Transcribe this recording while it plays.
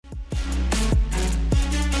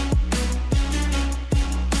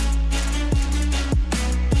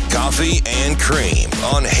Coffee and Cream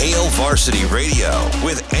on Hail Varsity Radio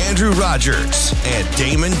with Andrew Rogers and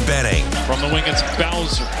Damon Benning. From the wing, it's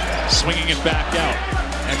Bowser swinging it back out.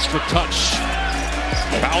 Extra touch.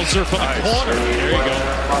 Bowser from the corner. There you go.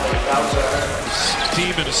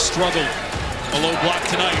 Demon has struggled a low block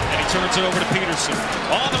tonight, and he turns it over to Peterson.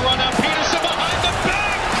 On the run now, Peterson behind the back.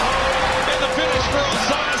 And the finish for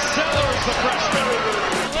Isaiah Sellers, the freshman.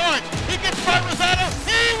 Lord, he gets by Rosado.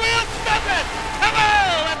 He will stop it.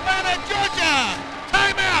 Hello, Atlanta, Georgia.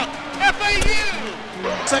 Timeout, FAU.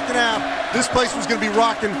 Second half, this place was going to be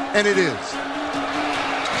rocking, and it is.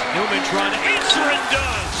 Newman trying to answer and does.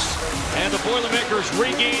 And the Boilermakers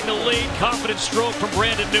regain the lead. Confident stroke from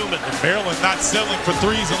Brandon Newman. Maryland not settling for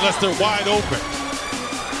threes unless they're wide open.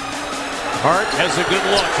 Hart has a good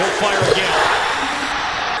look. He'll fire again.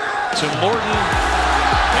 To Morton.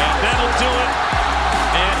 And that'll do it.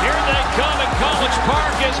 And here they come at College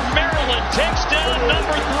Park as Maryland takes down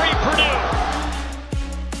number 3 Purdue.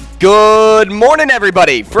 Good morning,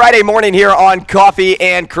 everybody. Friday morning here on Coffee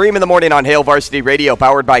and Cream in the Morning on Hail Varsity Radio,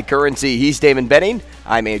 powered by Currency. He's Damon Benning.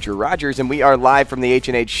 I'm Andrew Rogers, and we are live from the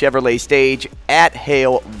H&H Chevrolet stage at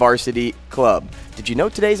Hail Varsity Club. Did you know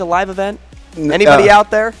today's a live event? Anybody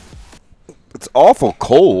out there? It's awful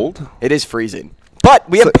cold. It is freezing. But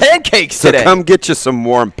we have pancakes today. So come get you some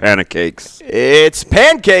warm pancakes. It's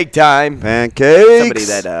pancake time. Pancakes. Somebody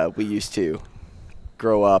that we used to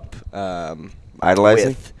grow up idolizing?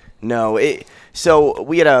 with. No, so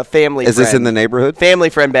we had a family Is friend. this in the neighborhood?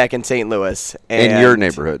 Family friend back in St. Louis. In your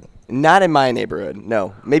neighborhood? Not in my neighborhood,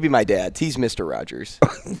 no. Maybe my dad's. He's Mr. Rogers.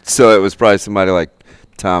 So it was probably somebody like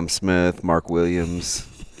Tom Smith, Mark Williams.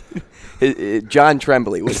 John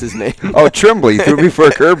Tremblay was his name. Oh, Tremblay threw me for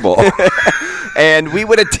a curveball. And we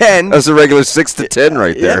would attend. That's a regular 6 to 10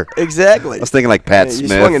 right there. Yeah, exactly. I was thinking like Pat You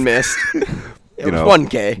Smith. swung and missed. It was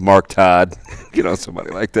 1K. Mark Todd.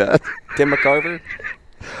 Somebody like that. Tim McCarver.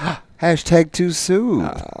 Hashtag too soon.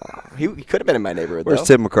 He could have been in my neighborhood, Where's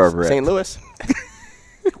though. Tim McCarver at? St. Louis.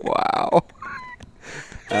 Wow.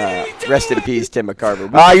 Rest in peace, Tim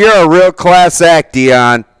McCarver. You're a real class act,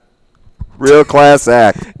 Dion. Real class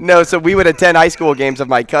act. No, so we would attend high school games of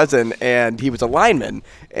my cousin, and he was a lineman.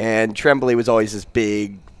 And Tremblay was always this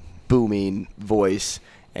big, booming voice.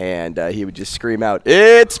 And he would just scream out,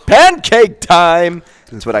 "It's pancake time!"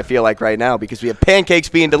 That's what I feel like right now because we have pancakes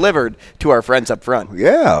being delivered to our friends up front.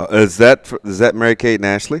 Yeah. Is that Mary Kate and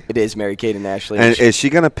Ashley? It is Mary Kate and Ashley. And is she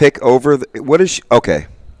going to pick over what is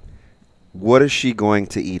she going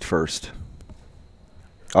to eat first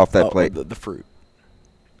off that plate? The fruit.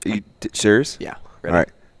 Are you serious? Yeah. Ready? All right.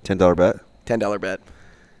 $10 bet? $10 bet.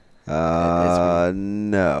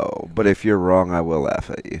 No. But if you're wrong, I will laugh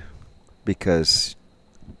at you because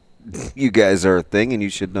you guys are a thing, and you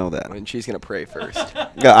should know that. And she's going to pray first.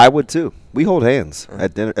 Yeah, I would too. We hold hands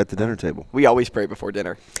at the dinner table. We always pray before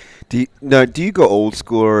dinner. Do you go old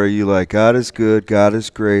school, or are you like, God is good, God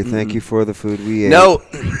is great, thank you for the food we ate? No,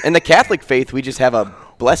 in the Catholic faith, we just have a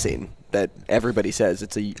blessing that everybody says.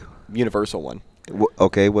 It's a universal one.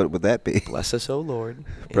 Okay, what would that be? Bless us, O Lord,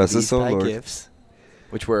 Bless and us, O thy Lord. gifts,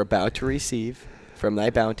 which we're about to receive from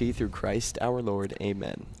thy bounty through Christ our Lord.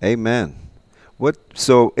 Amen. Amen.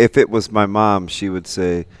 So if it was my mom, she would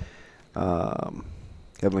say,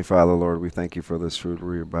 Heavenly Father, Lord, we thank you for this food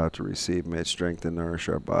we're about to receive. May it strengthen and nourish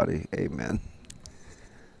our body. Amen.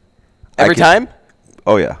 Every time?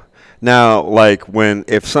 Oh, yeah. Now, like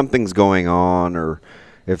if something's going on or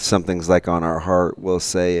if something's like on our heart, we'll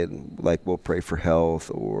say it, like we'll pray for health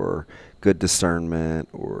or good discernment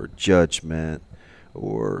or judgment,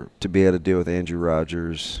 or to be able to deal with Andrew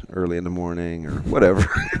Rogers early in the morning or whatever.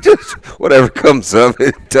 Just whatever comes up,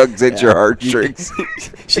 it tugs at your heartstrings.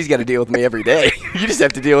 She's got to deal with me every day. You just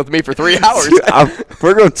have to deal with me for 3 hours.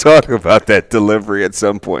 We're going to talk about that delivery at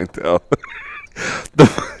some point, though.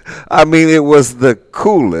 It was the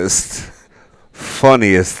coolest,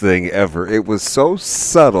 funniest thing ever. It was so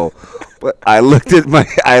subtle. But I looked and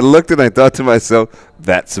I thought to myself,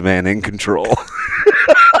 that's a man in control.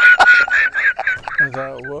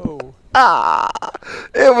 Whoa.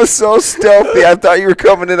 It was so stealthy. I thought you were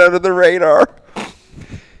coming in under the radar.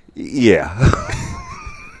 Yeah.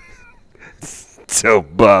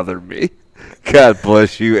 Don't bother me. God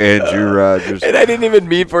bless you, Andrew Rogers. And I didn't even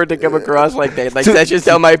mean for it to come across like that. Like, that's just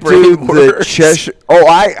how my brain works. Cheshire. Oh,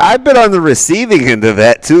 I've been on the receiving end of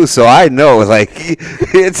that, too, so I know. Like,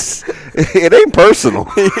 it ain't personal.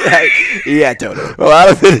 Yeah, totally. A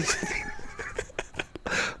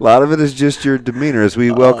lot of it is just your demeanor as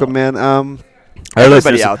we welcome in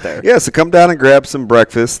everybody out there. Yeah, so come down and grab some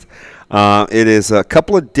breakfast. It is a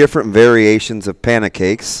couple of different variations of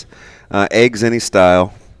pancakes, eggs any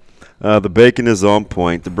style. The bacon is on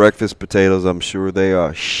point. The breakfast potatoes, I'm sure they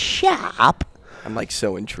are sharp. I'm like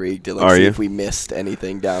so intrigued to Are see you? if we missed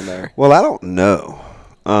anything down there. Well, I don't know.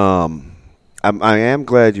 I am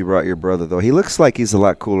glad you brought your brother, though. He looks like he's a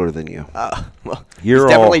lot cooler than you. Well, You're he's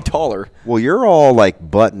definitely all- taller. Well, you're all like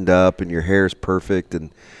buttoned up, and your hair's perfect,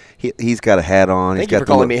 and he's got a hat on. Thank He's you got for the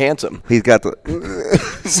calling look- me handsome. He's got the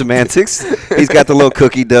semantics. He's got the little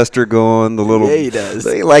cookie duster going. The little Yeah, he does.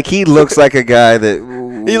 Like he looks like a guy that.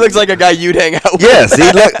 He looks like a guy you'd hang out with. Yes, he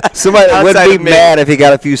look. Somebody would Outside be of me. mad if he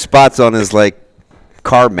got a few spots on his like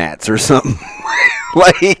car mats or something.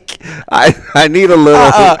 Like I need a little.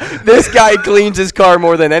 This guy cleans his car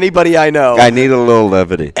more than anybody I know. I need a little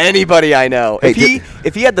levity. Anybody I know. Hey,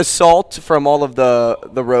 If he had the salt from all of the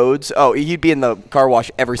roads, he'd be in the car wash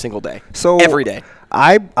every single day. So every day.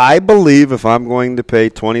 I believe if I'm going to pay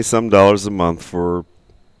 $20-some a month for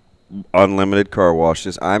unlimited car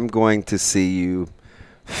washes, I'm going to see you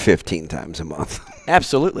 15 times a month.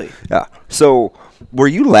 Absolutely. Yeah. So were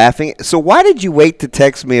you laughing? So why did you wait to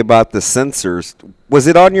text me about the sensors? Was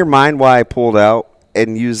it on your mind why I pulled out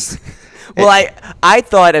and used? Well, I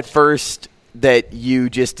thought at first that you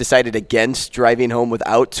just decided against driving home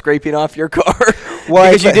without scraping off your car. Why?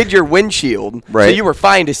 Because you did your windshield. So Right. you were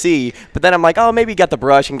fine to see. But then I'm like, oh, maybe he got the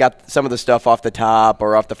brush and got some of the stuff off the top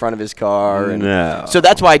or off the front of his car. And No. So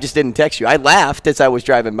that's why I just didn't text you. I laughed as I was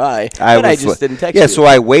driving by, but I just didn't text you. Yeah, so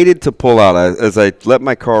I waited to pull out as I let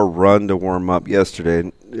my car run to warm up yesterday.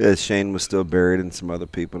 And as Shane was still buried and some other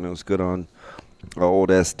people, and it was good on old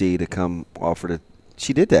SD to come offer to.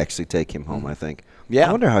 She did actually take him home, I think. Yeah.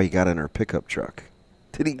 I wonder how he got in her pickup truck.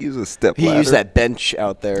 Did he use a step He ladder? used that bench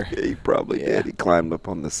out there. Yeah, he probably Yeah. did. He climbed up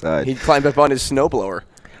on the side. He climbed up on his snowblower.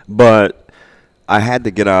 But I had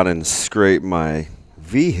to get out and scrape my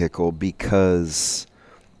vehicle because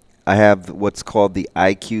I have what's called the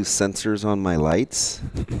IQ sensors on my lights.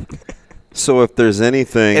 So if there's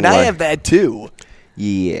anything, And I have that too.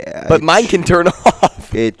 yeah, But mine can turn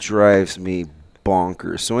off. it drives me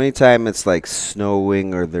bonkers. So anytime it's like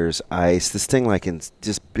snowing or there's ice, this thing like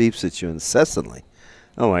just beeps at you incessantly.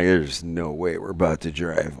 I'm like, there's no way we're about to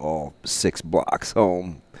drive all 6 blocks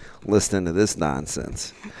home listening to this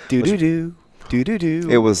nonsense. Do-do-do. Do-do-do.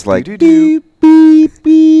 It was like Do-do-do. beep, beep,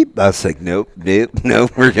 beep. I was like, nope. We're You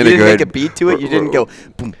gonna didn't go make ahead. a beat to it? You didn't go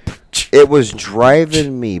boom. It was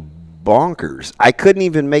driving me bonkers. I couldn't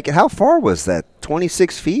even make it. How far was that?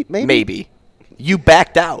 26 feet, maybe. Maybe. You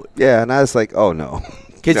backed out. Yeah, and I was like, oh no.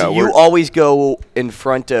 Because No, you we're- always go in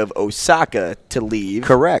front of Osaka to leave.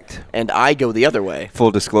 correct. And I go the other way.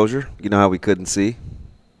 Full disclosure, you know how we couldn't see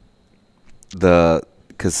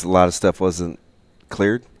because a lot of stuff wasn't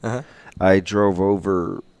cleared. Uh-huh. I drove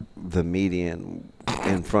over the median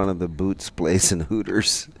in front of the Boots place in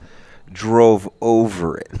Hooters. Drove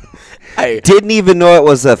over it. I Didn't even know it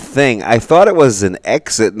was a thing. I thought it was an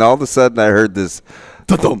exit, and all of a sudden I heard this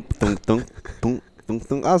thump, thump, thump, thump, thump,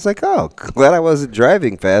 thump. I was like, oh, glad I wasn't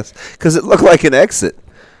driving fast because it looked like an exit.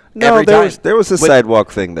 No, Every there time. was a When-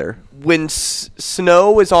 sidewalk thing there. when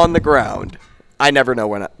snow is on the ground, I never know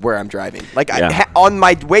where I'm driving. Like Yeah. on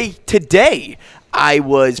my way today, I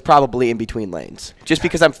was probably in between lanes just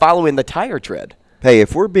because I'm following the tire tread. Hey,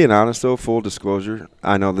 if we're being honest, though, full disclosure,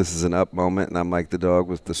 I know this is an up moment, and I'm like the dog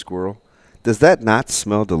with the squirrel. Does that not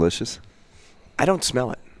smell delicious? I don't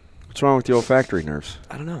smell it. What's wrong with the olfactory nerves?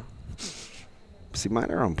 I don't know. See,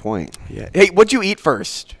 mine are on point. Yeah. Hey, what'd you eat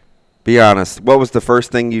first? Be honest. What was the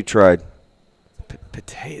first thing you tried?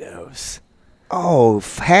 Potatoes. Oh,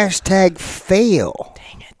 hashtag fail.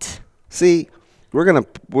 Dang it. See,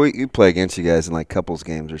 we play against you guys in like couples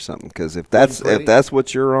games or something. Because if that's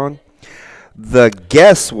what you're on, the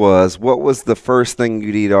guess was what was the first thing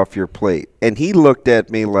you'd eat off your plate, and he looked at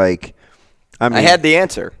me like, I mean, I had the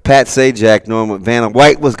answer. Pat Sajak knowing what Vanna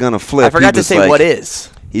White was gonna flip. I forgot he to was say like- what is.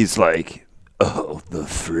 He's like, oh, the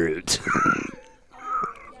fruit.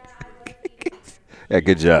 Yeah,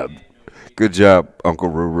 good job. Good job, Uncle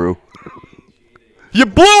Ruru. You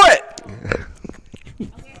blew it.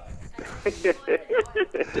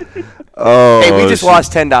 Oh, Hey, we just shit.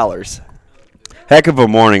 lost $10. Heck of a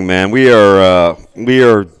morning, man. We are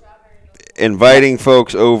inviting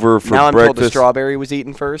folks over for Now I'm told the breakfast. strawberry was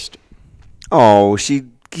eaten first. Oh, she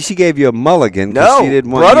gave you a mulligan No, she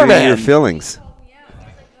didn't want brother you in your man. feelings.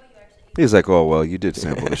 He was like, oh, well, you did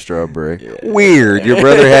sample the strawberry. Weird. Your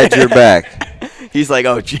brother had your back. He's like,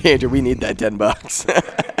 oh, gee, Andrew, we need that $10.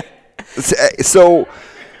 So,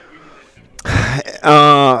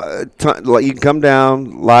 you can come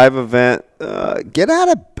down, live event, get out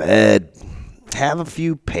of bed, have a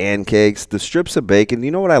few pancakes, the strips of bacon.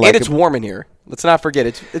 You know what I like? And it's warm in here. Let's not forget,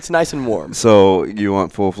 it's nice and warm. So you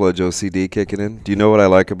want full-fledged OCD kicking in? Do you know what I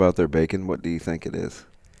like about their bacon? What do you think it is?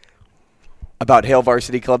 About Hale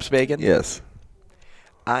Varsity Club's bacon? Yes.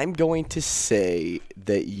 I'm going to say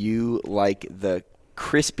that you like the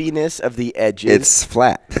crispiness of the edges. It's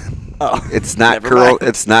flat. Oh, it's not never curled. mind.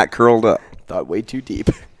 It's not curled up. Thought way too deep.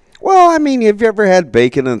 Well, I mean, have you ever had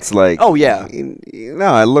bacon and it's like... Oh, yeah.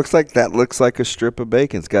 No, it looks like that. Looks like a strip of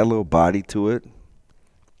bacon. It's got a little body to it.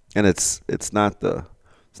 And it's not the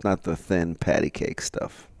thin patty cake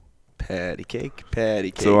stuff. Patty cake.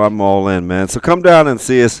 So I'm all in, man. So come down and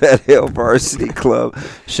see us at Hale Varsity Club.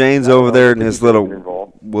 Shane's over there in his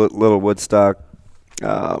little Woodstock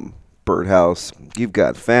birdhouse. You've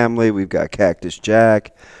got family. We've got Cactus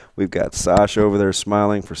Jack. We've got Sasha over there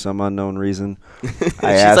smiling for some unknown reason. She's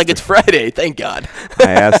like, it's Friday. Thank God.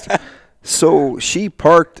 I asked her. So she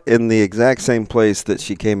parked in the exact same place that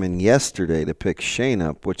she came in yesterday to pick Shane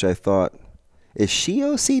up, which I thought, is she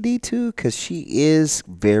OCD too? Because she is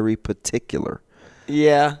very particular.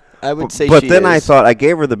 Yeah, I would say But she then is. I thought, I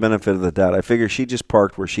gave her the benefit of the doubt. I figured she just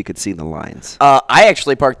parked where she could see the lines. I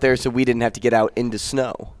actually parked there so we didn't have to get out into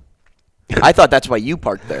snow. I thought that's why you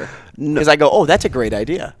parked there. Because I go, oh, that's a great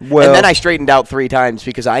idea. Well- and then I straightened out 3 times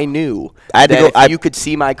because I knew I had to that go- if you could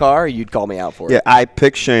see my car, you'd call me out for Yeah, it. I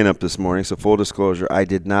picked Shane up this morning, so full disclosure, I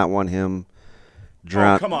did not want him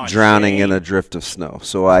drowning in a drift of snow.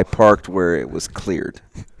 So I parked where it was cleared.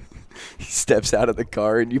 He steps out of the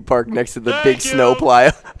car and you park next to the big snow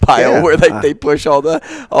pile Yeah. where they push all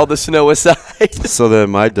the snow aside. So then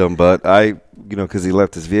my dumb butt, because he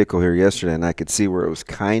left his vehicle here yesterday, and I could see where it was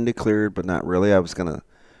kind of cleared, but not really. I was going to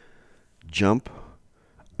jump,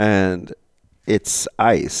 and it's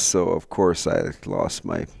ice, so of course I lost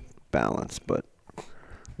my balance, but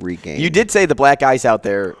regained. You did say the black ice out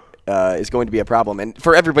there is going to be a problem. And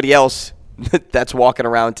for everybody else that's walking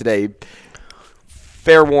around today,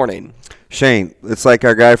 fair warning. Shane, it's like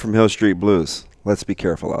our guy from Hill Street Blues. Let's be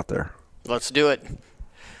careful out there. Let's do it.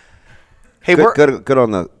 Hey, Good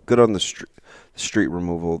on the street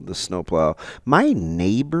removal, the snowplow. My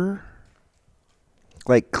neighbor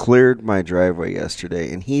cleared my driveway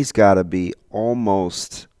yesterday, and he's got to be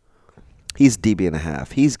he's DB and a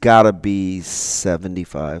half. He's got to be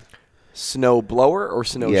 75. snow blower or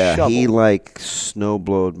snow Yeah, shovel? he snow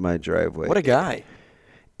blowed my driveway. What a guy.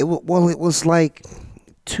 It was like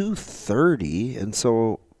 2:30, and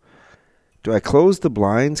so do I close the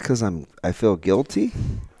blinds because I feel guilty?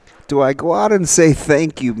 Do I go out and say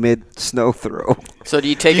thank you mid snow throw? So do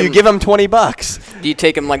you take You him? give him $20. Do you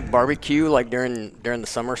take him like barbecue, like during the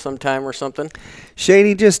summer sometime or something?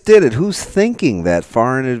 Shady just did it. Who's thinking that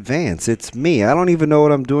far in advance? It's me. I don't even know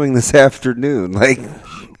what I'm doing this afternoon.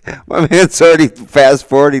 My man's already fast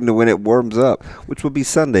forwarding to when it warms up, which will be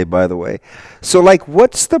Sunday, by the way. So,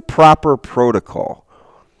 what's the proper protocol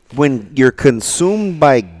when you're consumed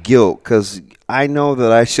by guilt? Because I know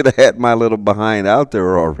that I should have had my little behind out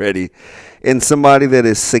there already, and somebody that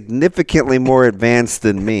is significantly more advanced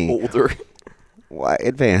than me. Older. Why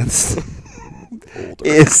advanced?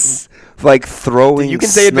 Is throwing. You can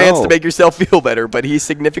say snow. advanced to make yourself feel better, but he's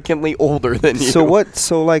significantly older than you. So what?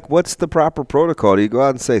 So what's the proper protocol? Do you go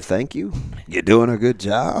out and say thank you? You're doing a good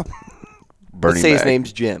job. Let's say his back.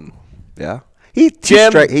 name's Jim. Yeah.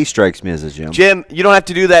 Jim. He strikes me as a Jim. Jim, you don't have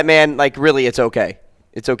to do that, man. Really, it's okay.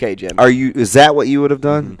 It's okay, Jim. Is that what you would have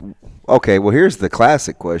done? Mm-hmm. Okay. Well, here's the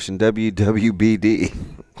classic question. WWBD.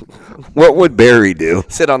 What would Barry do?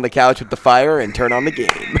 Sit on the couch with the fire and turn on the game.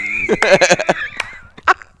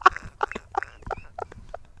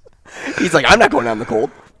 He's like, I'm not going out in the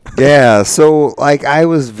cold. Yeah. So I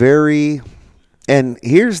was very, and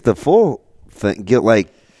here's the full thing.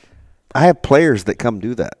 I have players that come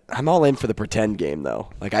do that. I'm all in for the pretend game, though.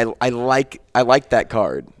 I like that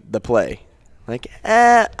card, the play.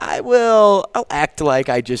 I'll act like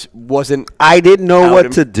I just wasn't. I didn't know out what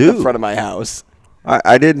in to do. the front of my house.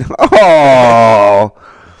 I didn't. Oh,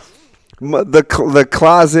 the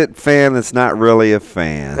closet fan that's not really a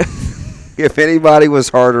fan. If anybody was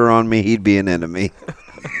harder on me, he'd be an enemy.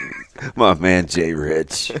 My man Jay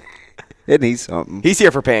Rich, isn't he something? He's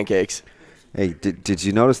here for pancakes. Hey, did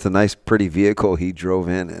you notice the nice, pretty vehicle he drove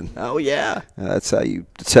in? Oh yeah. That's how you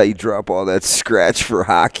drop all that scratch for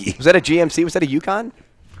hockey. Was that a GMC? Was that a Yukon?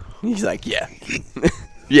 He's like, yeah,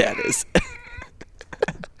 yeah, it is.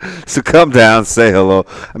 So come down, say hello.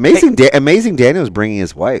 Amazing Daniel's bringing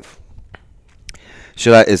his wife.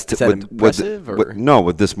 Should I? Is that impressive?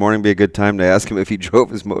 Would this morning be a good time to ask him if he drove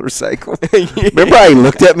his motorcycle? Remember how he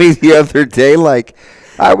looked at me the other day like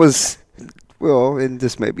I was. Well, and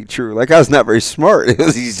this may be true. I was not very smart.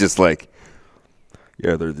 He's just like,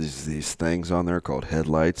 Yeah, there's these things on there called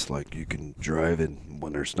headlights, like you can drive in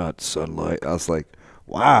when there's not sunlight. I was like,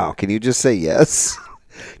 wow, can you just say yes?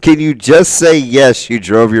 Can you just say yes, you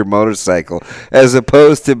drove your motorcycle, as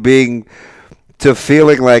opposed to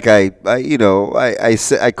feeling like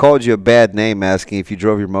I called you a bad name asking if you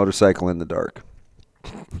drove your motorcycle in the dark.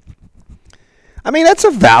 I mean, that's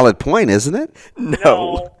a valid point, isn't it?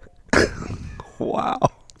 No. Wow.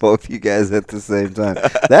 Both you guys at the same time.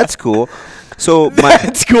 That's cool. So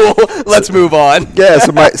that's cool. Let's move on. Yeah,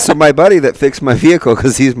 so my buddy that fixed my vehicle,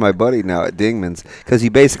 because he's my buddy now at Dingman's, because he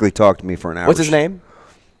basically talked to me for an hour. What's his name?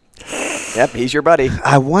 Yep, he's your buddy.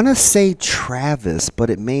 I want to say Travis, but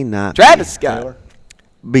it may not Travis be. Scott.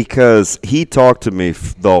 Because he talked to me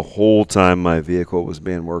the whole time my vehicle was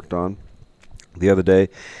being worked on the other day.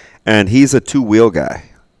 And he's a two-wheel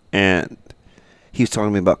guy. And he was talking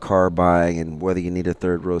to me about car buying and whether you need a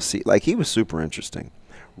third-row seat. Like, he was super interesting.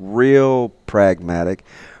 Real pragmatic.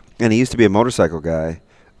 And he used to be a motorcycle guy.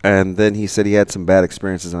 And then he said he had some bad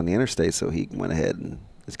experiences on the interstate, so he went ahead and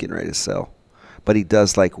is getting ready to sell. But he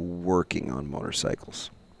does like working on motorcycles.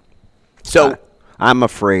 So I'm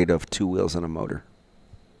afraid of two wheels and a motor.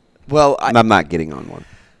 Well, I'm not getting on one.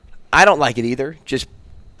 I don't like it either. Just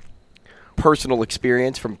personal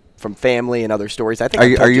experience from family and other stories. I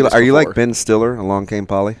think. Are you like Ben Stiller? Along Came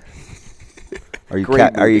Polly. Are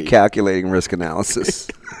you calculating risk analysis?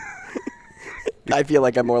 I feel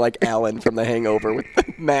like I'm more like Alan from The Hangover with the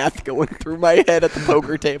math going through my head at the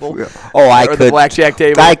poker table. Or the blackjack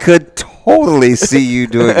table. I could totally see you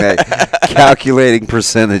doing that, calculating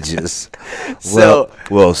percentages.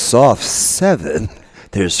 Well, soft 7.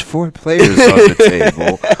 There's 4 players on the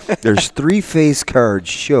table. There's 3 face cards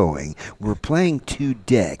showing. We're playing 2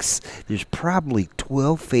 decks. There's probably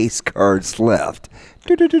 12 face cards left.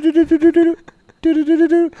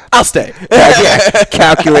 I'll stay.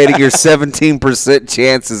 Calculating your 17%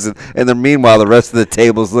 chances, and then meanwhile the rest of the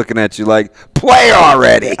table's looking at you like, play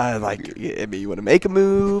already. I mean, you want to make a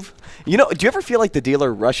move. You know, do you ever feel like the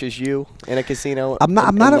dealer rushes you in a casino? I'm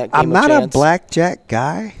not a blackjack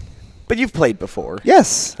guy. But you've played before.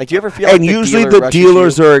 Yes. Like, do you ever feel like and the usually dealer the rushes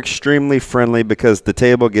dealers you? are extremely friendly because the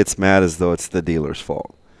table gets mad as though it's the dealer's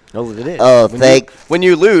fault. Oh, it is. Oh, when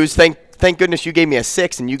you lose, thank goodness you gave me a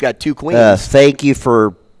 6 and you got 2 queens. Thank you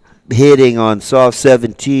for hitting on soft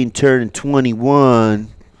 17, turning 21.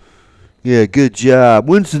 Yeah, good job.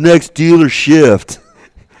 When's the next dealer shift?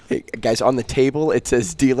 Hey, guys, on the table it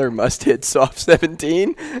says dealer must hit soft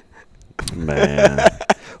 17. Man.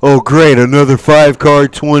 Oh, great, another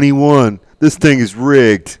 5-card 21. This thing is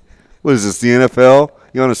rigged. What is this, the NFL?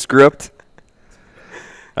 You on a script?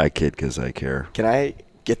 I kid because I care. Can I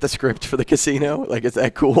get the script for the casino? Like, is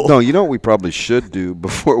that cool? No, you know what we probably should do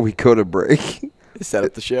before we go to break? Set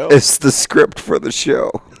up the show? It's the script for the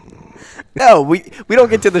show. No, we don't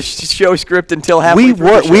get to the show script until halfway through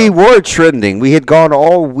the show. We were trending. We had gone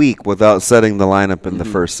all week without setting the lineup in the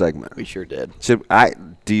first segment. We sure did.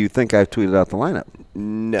 Do you think I've tweeted out the lineup?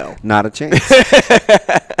 No. Not a chance.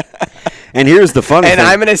 And here's the funny thing. And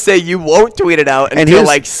I'm going to say you won't tweet it out until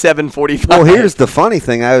like 7:45. Well, here's the funny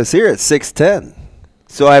thing. I was here at 6:10.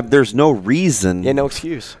 So there's no reason. Yeah, no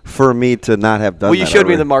excuse. For me to not have done that. Well, you showed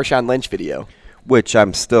me the Marshawn Lynch video. Which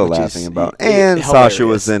I'm still laughing about. And Sasha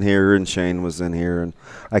was in here and Shane was in here. And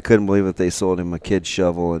I couldn't believe that they sold him a kid's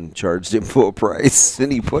shovel and charged him full price.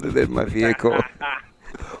 And he put it in my vehicle.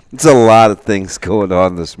 It's a lot of things going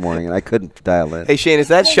on this morning, and I couldn't dial in. Hey, Shane, is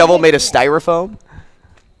that shovel made of styrofoam?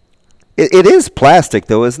 It is plastic,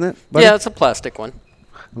 though, isn't it, buddy? Yeah, it's a plastic one.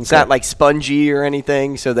 It's not like spongy or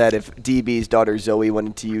anything, so that if DB's daughter Zoe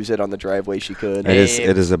wanted to use it on the driveway, she could.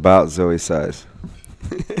 It is about Zoe's size.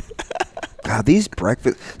 God, these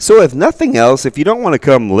breakfast. So if nothing else, if you don't want to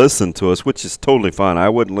come listen to us, which is totally fine, I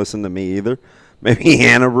wouldn't listen to me either. Maybe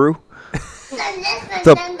Hannah Roo.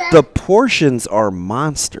 The portions are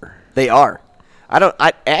monster. They are.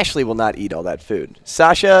 Ashley will not eat all that food.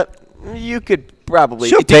 Sasha, you could probably.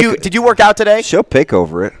 Did you work out today? She'll pick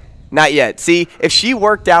over it. Not yet. See, if she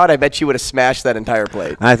worked out, I bet she would have smashed that entire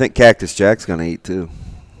plate. I think Cactus Jack's gonna eat too.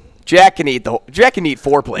 Jack can eat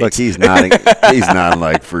 4 plates. Look, he's nodding. He's nodding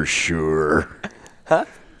like for sure. Huh?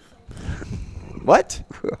 What?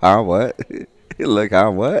 Huh? What? Look,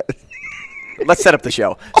 huh? What? Let's set up the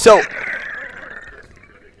show. So,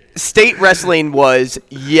 state wrestling was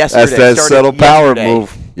yesterday. That's that subtle power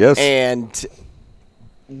move. Yes. And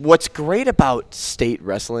what's great about state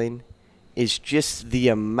wrestling is just the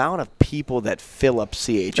amount of people that fill up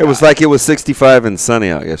CHI. It was like it was 65 and sunny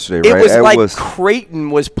out yesterday, right? It was like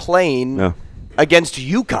Creighton was playing against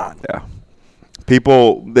UConn. Yeah.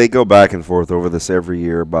 People, they go back and forth over this every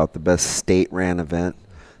year about the best state-ran event.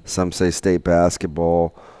 Some say state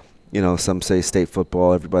basketball. Some say state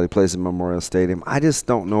football. Everybody plays in Memorial Stadium. I just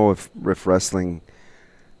don't know if wrestling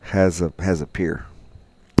has a peer.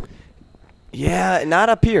 Yeah, not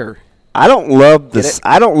up here. I don't love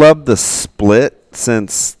the split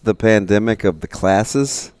since the pandemic of the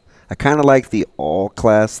classes. I kind of like the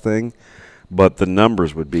all-class thing, but the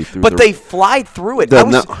numbers would be through. But they fly through it.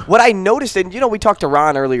 What I noticed, and we talked to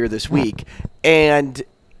Ron earlier this week, and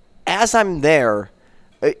as I'm there,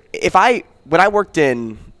 when I worked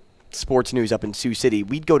in sports news up in Sioux City,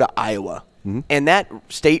 we'd go to Iowa, and that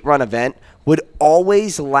state-run event would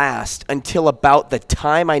always last until about the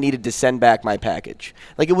time I needed to send back my package.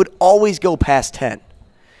 Like, it would always go past 10.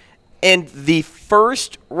 And the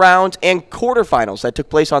first rounds and quarterfinals that took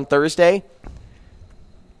place on Thursday,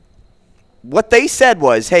 what they said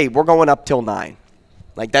was, hey, we're going up till 9.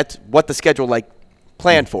 Like, that's what the schedule,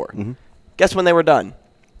 planned for. Mm-hmm. Guess when they were done?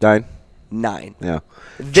 9. Yeah.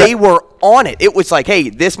 They were on it. It was like, hey,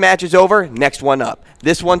 this match is over, next one up.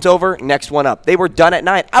 This one's over, next one up. They were done at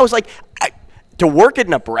 9. I was like, to work at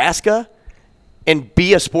Nebraska and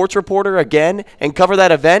be a sports reporter again and cover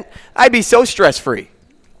that event, I'd be so stress-free.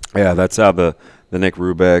 Yeah, that's how the Nick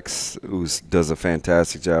Rubex, who does a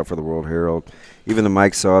fantastic job for the World Herald, even the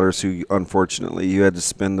Mike Saunders, who unfortunately you had to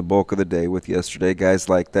spend the bulk of the day with yesterday, guys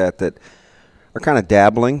like that are kind of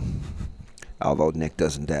dabbling. Although Nick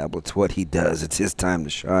doesn't dabble, it's what he does. It's his time to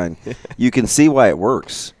shine. You can see why it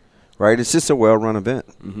works, right? It's just a well-run event.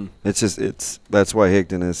 Mm-hmm. That's why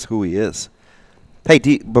Higdon is who he is. Hey,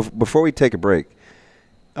 before we take a break,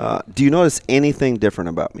 do you notice anything different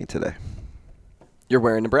about me today? You're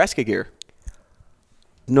wearing Nebraska gear.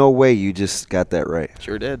 No way you just got that right.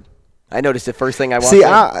 Sure did. I noticed the first thing I walked in.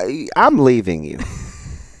 See, I'm leaving you.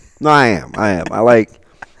 No, I am. I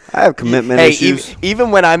have commitment issues.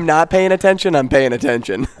 Even when I'm not paying attention, I'm paying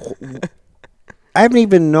attention. I haven't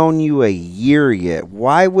even known you a year yet.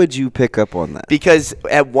 Why would you pick up on that? Because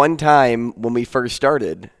at one time when we first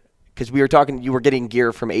started, because we were talking, you were getting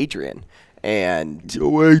gear from Adrian. And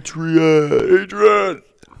Adrian.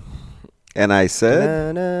 And I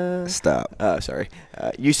said, stop. Oh, sorry.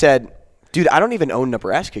 You said, dude, I don't even own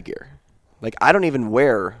Nebraska gear. Like, I don't even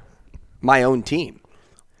wear my own team.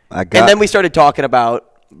 And then we started talking about,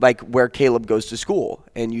 where Caleb goes to school.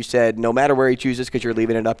 And you said, no matter where he chooses, because you're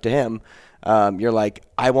leaving it up to him, you're like,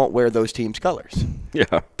 I won't wear those teams' colors.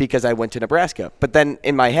 Yeah. Because I went to Nebraska. But then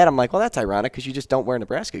in my head, I'm like, well, that's ironic because you just don't wear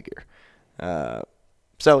Nebraska gear.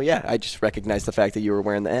 So, yeah, I just recognized the fact that you were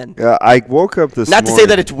wearing the N. Yeah, I woke up this morning. Not to say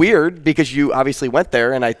that it's weird because you obviously went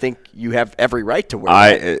there, and I think you have every right to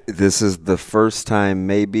wear that. This is the first time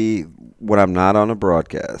maybe when I'm not on a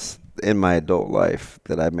broadcast in my adult life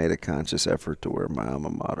that I made a conscious effort to wear my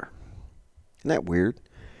alma mater. Isn't that weird?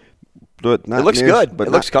 It looks good. But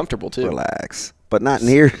it looks comfortable, too. Relax. But not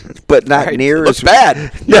near. But not near. It looks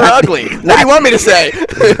bad. You're ugly. What do you want me to say?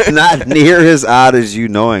 Not near as odd as you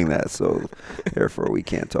knowing that. So, therefore, we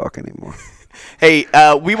can't talk anymore. Hey,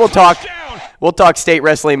 we will talk. We'll talk state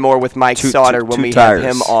wrestling more with Mike Sauter when we have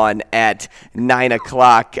him on at 9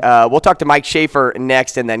 o'clock. We'll talk to Mike Schaefer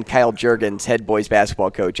next, and then Kyle Juergens, head boys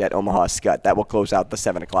basketball coach at Omaha Skutt. That will close out the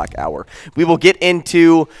 7 o'clock hour. We will get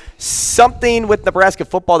into something with Nebraska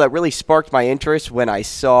football that really sparked my interest when I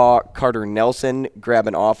saw Carter Nelson grab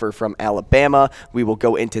an offer from Alabama. We will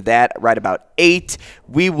go into that right about 8.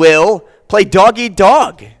 We will play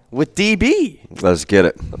dog-eat-dog with DB. Let's get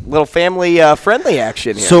it. A little family friendly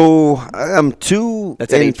action here. So I'm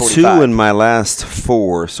 2-2 in my last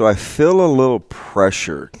 4, so I feel a little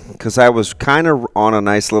pressure because I was kind of on a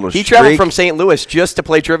nice little streak. He traveled from St. Louis just to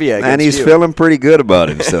play trivia against and he's feeling pretty good about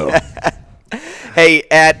himself. Hey,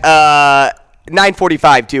 at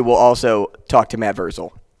 9:45 too, we'll also talk to Matt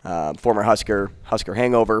Vrzal. Former Husker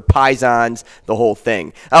hangover, Pisons, the whole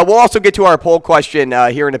thing. We'll also get to our poll question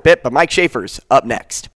here in a bit, but Mike Schaefer's up next.